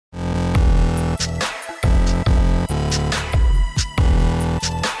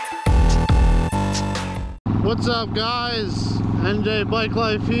What's up, guys?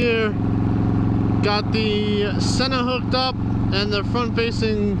 NJBIKELIFE here. Got the Sena hooked up and the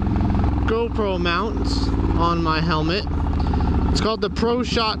front-facing GoPro mount on my helmet. It's called the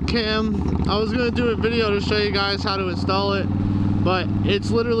Proshotcam. I was gonna do a video to show you guys how to install it, but it's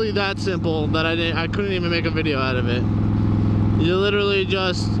literally that simple that I couldn't even make a video out of it. You literally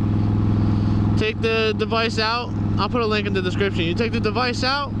just take the device out. I'll put a link in the description. You take the device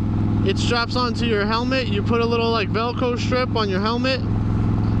out, it straps onto your helmet. You put a little like Velcro strip on your helmet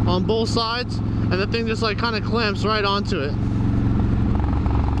on both sides, and the thing just like kind of clamps right onto it.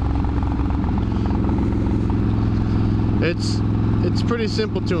 It's pretty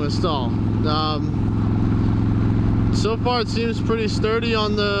simple to install. So far it seems pretty sturdy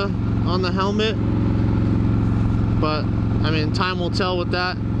on the helmet, but I mean, time will tell with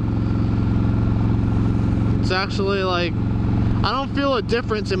that. It's actually like, I don't feel a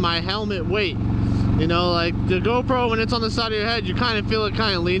difference in my helmet weight. You know, like the GoPro, when it's on the side of your head, you kind of feel it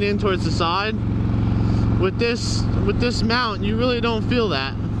kind of lean in towards the side. With this mount, you really don't feel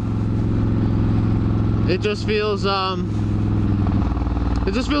that. It just feels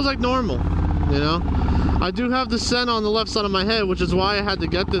like normal, you know. I do have the Sena on the left side of my head, which is why I had to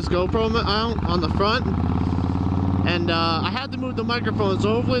get this GoPro mount on the front. And I had to move the microphone,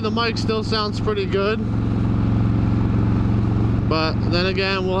 so hopefully the mic still sounds pretty good. But then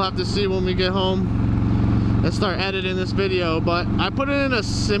again, we'll have to see when we get home and start editing this video. But I put it in a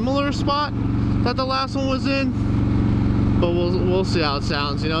similar spot that the last one was in, but we'll see how it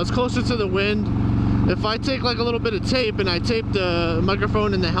sounds. You know, it's closer to the wind. If I take like a little bit of tape and I tape the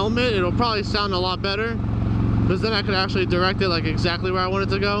microphone in the helmet, it'll probably sound a lot better, because then I could actually direct it like exactly where I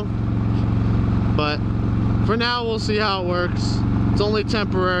want it to go. But for now, we'll see how it works. It's only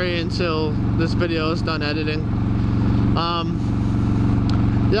temporary until this video is done editing.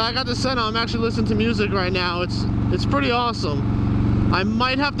 Yeah, I got the Sena. I'm actually listening to music right now. It's pretty awesome. I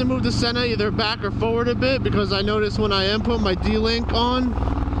might have to move the Sena either back or forward a bit, because I noticed when I am putting my D-Link on,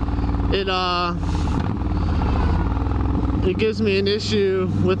 it gives me an issue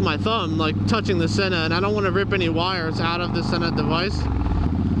with my thumb, like touching the Sena, and I don't want to rip any wires out of the Sena device.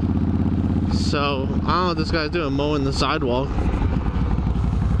 So, I don't know what this guy's doing, mowing the sidewalk.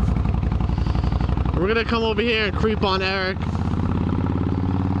 We're gonna come over here and creep on Eric.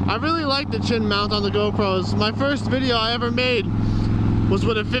 I really like the chin mount on the GoPros. My first video I ever made was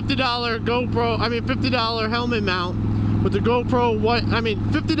with a $50 helmet mount with the GoPro,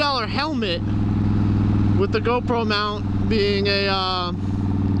 $50 helmet with the GoPro mount being a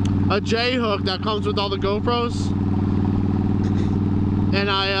J hook that comes with all the GoPros. And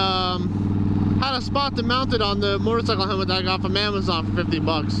I had a spot to mount it on the motorcycle helmet that I got from Amazon for 50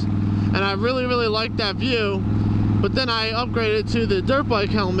 bucks. And I really liked that view. But then I upgraded to the dirt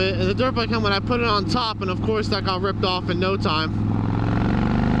bike helmet, and the dirt bike helmet, I put it on top, and of course that got ripped off in no time.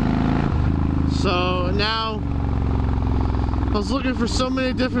 So now, I was looking for so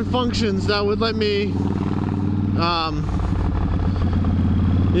many different functions that would let me,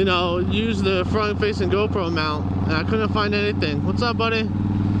 you know, use the front-facing GoPro mount, and I couldn't find anything. What's up, buddy?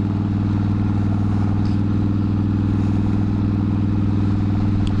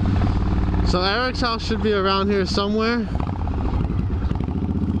 So Eric's house should be around here somewhere.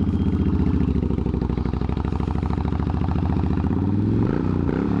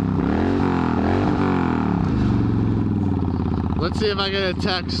 Let's see if I get a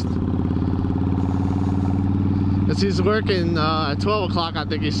text. Because he's working at 12 o'clock, I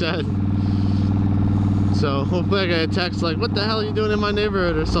think he said. So hopefully I get a text like, what the hell are you doing in my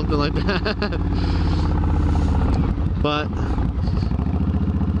neighborhood, or something like that. But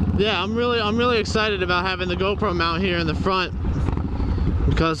yeah, I'm really excited about having the GoPro mount here in the front,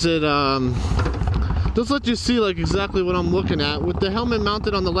 because it just lets you see like exactly what I'm looking at. With the helmet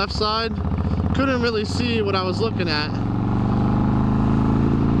mounted on the left side, couldn't really see what I was looking at,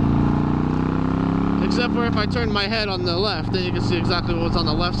 except for if I turn my head on the left, then you can see exactly what's on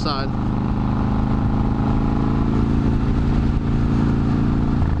the left side.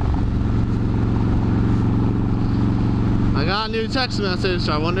 I got a new text message,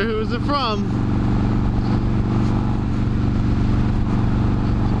 so I wonder who is it from.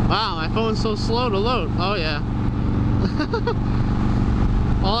 Wow, my phone's so slow to load. Oh yeah.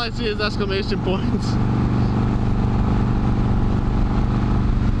 All I see is exclamation points.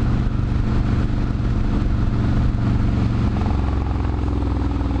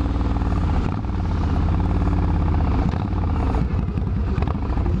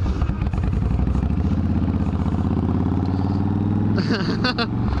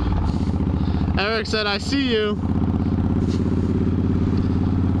 Eric said, I see you.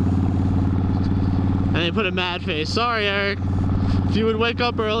 And he put a mad face. Sorry, Eric. If you would wake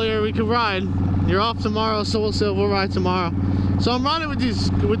up earlier, we could ride. You're off tomorrow, so we'll ride tomorrow. So I'm riding with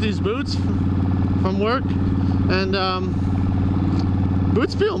these boots from work, and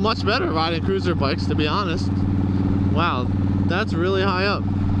boots feel much better riding cruiser bikes, to be honest. Wow, that's really high up.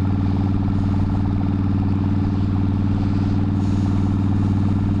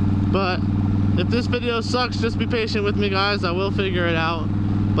 But if this video sucks, just be patient with me, guys. I will figure it out.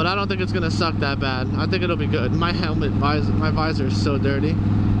 But I don't think it's gonna suck that bad. I think it'll be good. My helmet visor, my visor is so dirty.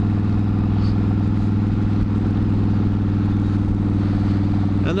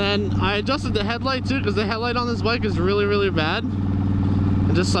 And then I adjusted the headlight too, because the headlight on this bike is really, really bad.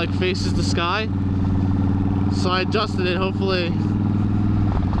 It just like faces the sky. So I adjusted it. Hopefully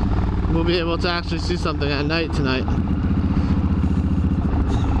we'll be able to actually see something at night tonight.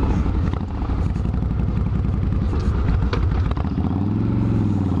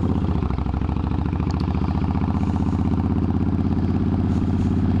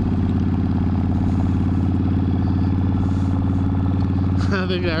 I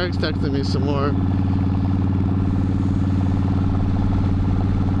think Eric's texting me some more.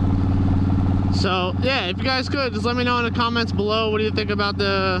 So yeah, if you guys could, just let me know in the comments below, what do you think about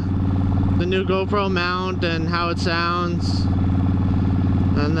the new GoPro mount and how it sounds.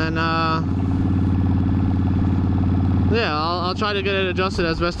 And then yeah, I'll try to get it adjusted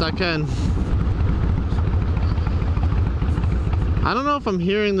as best I can. I don't know if I'm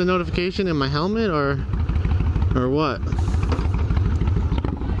hearing the notification in my helmet or what.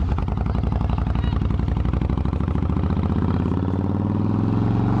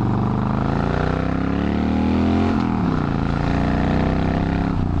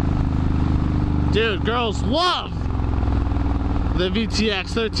 Dude, girls love the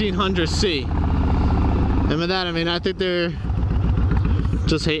VTX 1300C. And with that, I mean, I think they're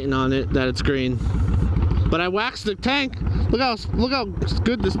just hating on it that it's green. But I waxed the tank. Look how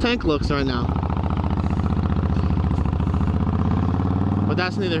good this tank looks right now. But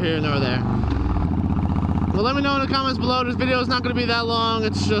that's neither here nor there. Well, let me know in the comments below. This video is not going to be that long.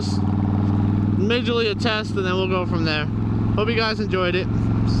 It's just majorly a test, and then we'll go from there. Hope you guys enjoyed it.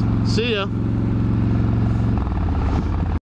 See ya.